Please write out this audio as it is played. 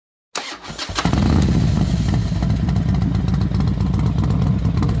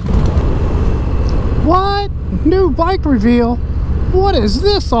New bike reveal? What is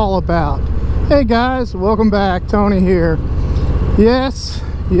this all about? Hey guys, welcome back. Tony here. Yes,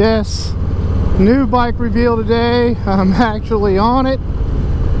 new bike reveal today. I'm actually on it.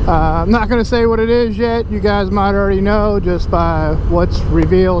 I'm not going to say what it is yet. You guys might already know just by what's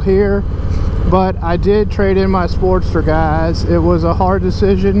revealed here. But I did trade in my Sportster, guys. It was a hard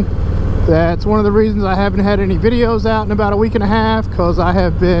decision. That's one of the reasons I haven't had any videos out in about a week and a half, because I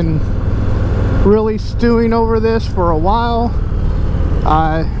have been really stewing over this for a while.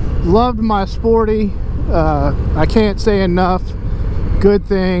 I loved my Sporty. I can't say enough good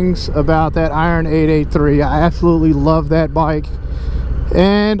things about that Iron 883. I absolutely love that bike.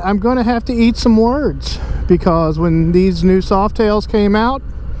 And I'm going to have to eat some words, because when these new Softails came out,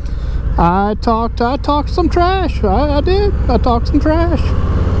 I talked some trash. I did. I talked some trash.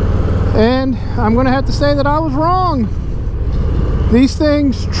 And I'm going to have to say that I was wrong. These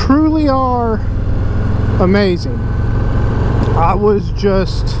things truly are amazing. I was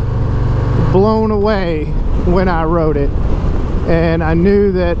just blown away when I rode it. And I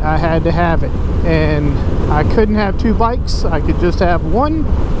knew that I had to have it. And I couldn't have two bikes. I could just have one.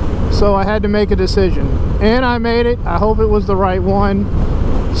 So I had to make a decision. And I made it. I hope it was the right one.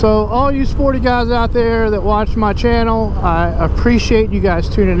 So all you sporty guys out there that watch my channel, I appreciate you guys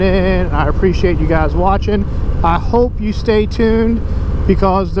tuning in. I appreciate you guys watching. I hope you stay tuned,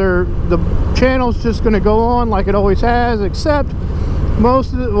 because the channel's just going to go on like it always has, except all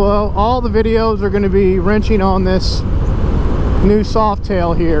the videos are going to be wrenching on this new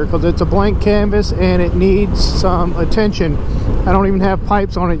Softail here, because it's a blank canvas and it needs some attention. I don't even have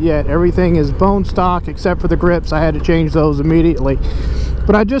pipes on it yet. Everything is bone stock except for the grips. I had to change those immediately.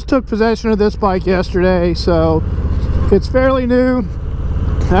 But I just took possession of this bike yesterday, so it's fairly new.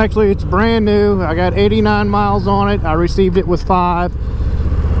 Actually, it's brand new. I got 89 miles on it. I received it with 5.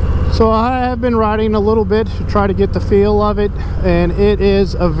 So I have been riding a little bit to try to get the feel of it, and it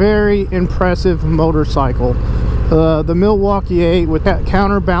is a very impressive motorcycle. The Milwaukee 8 with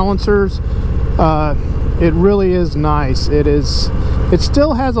counterbalancers, it really is nice. It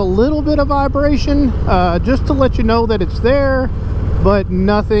still has a little bit of vibration, just to let you know that it's there, but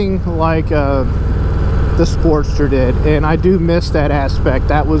nothing like the Sportster did. And I do miss that aspect.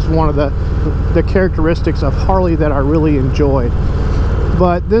 That was one of the characteristics of Harley that I really enjoyed.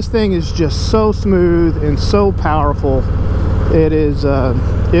 But this thing is just so smooth and so powerful.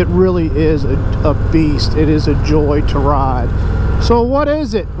 It really is a beast. It is a joy to ride. So what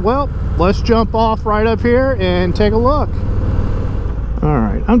is it? Well, let's jump off right up here and take a look.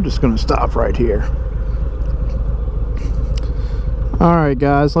 Alright, I'm just going to stop right here. Alright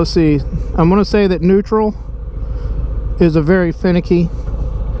guys, let's see. I'm going to say that neutral is a very finicky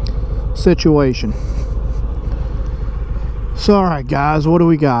situation. So alright guys, what do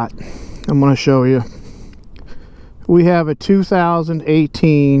we got? I'm going to show you. We have a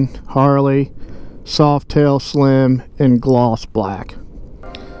 2018 Harley Softail Slim in gloss black.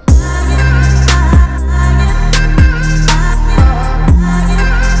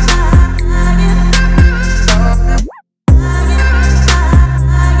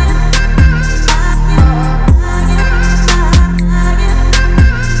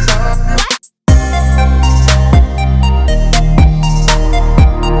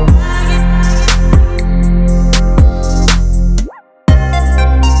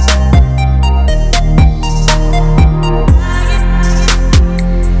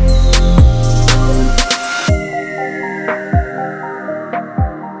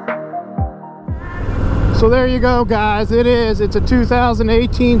 So there you go guys, it's a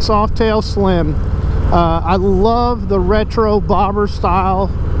 2018 Softail Slim. I love the retro bobber style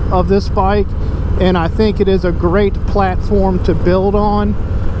of this bike, and I think it is a great platform to build on.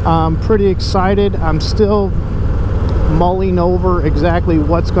 I'm pretty excited. I'm still mulling over exactly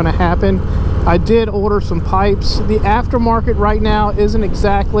what's going to happen. I did order some pipes. The aftermarket right now isn't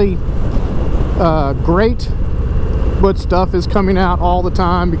exactly great, but stuff is coming out all the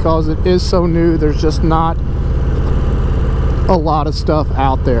time because it is so new. There's just not a lot of stuff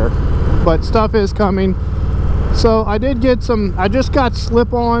out there, but stuff is coming. So I did get some, I just got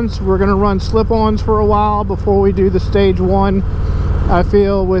slip-ons. We're going to run slip-ons for a while before we do the stage 1. I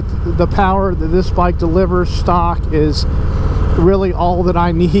feel with the power that this bike delivers, stock is really all that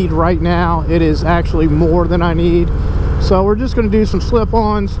I need right now. It is actually more than I need. So we're just going to do some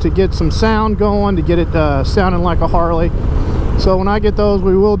slip-ons to get some sound going, to get it sounding like a Harley. So when I get those,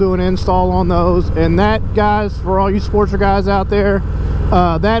 we will do an install on those. And that, guys, for all you Sportster guys out there,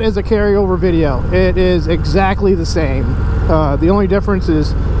 that is a carryover video. It is exactly the same. The only difference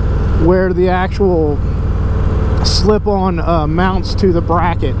is where the actual slip-on mounts to the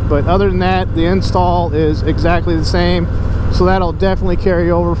bracket, but other than that, the install is exactly the same, so that'll definitely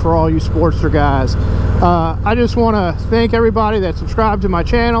carry over for all you Sportster guys. I just want to thank everybody that subscribed to my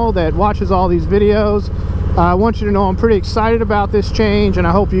channel, that watches all these videos. I want you to know I'm pretty excited about this change, and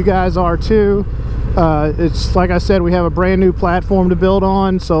I hope you guys are too. It's like I said, we have a brand new platform to build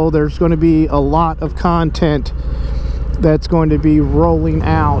on, so there's going to be a lot of content that's going to be rolling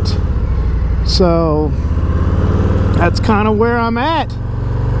out. So that's kind of where I'm at.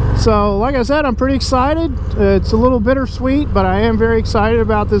 So like I said, I'm pretty excited. It's a little bittersweet, but I am very excited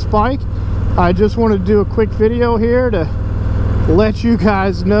about this bike. I just wanted to do a quick video here to let you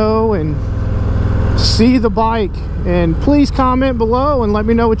guys know and see the bike, and please comment below and let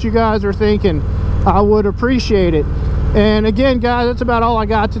me know what you guys are thinking. I would appreciate it. And again, guys, that's about all I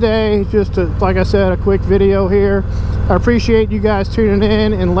got today. Just like I said, a quick video here. I appreciate you guys tuning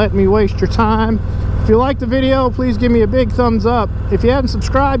in and letting me waste your time. If you like the video, please give me a big thumbs up. If you haven't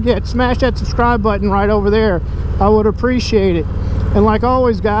subscribed yet, smash that subscribe button right over there. I would appreciate it. And like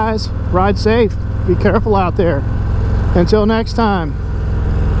always, guys, ride safe. Be careful out there. Until next time,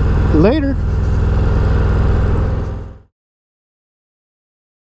 later.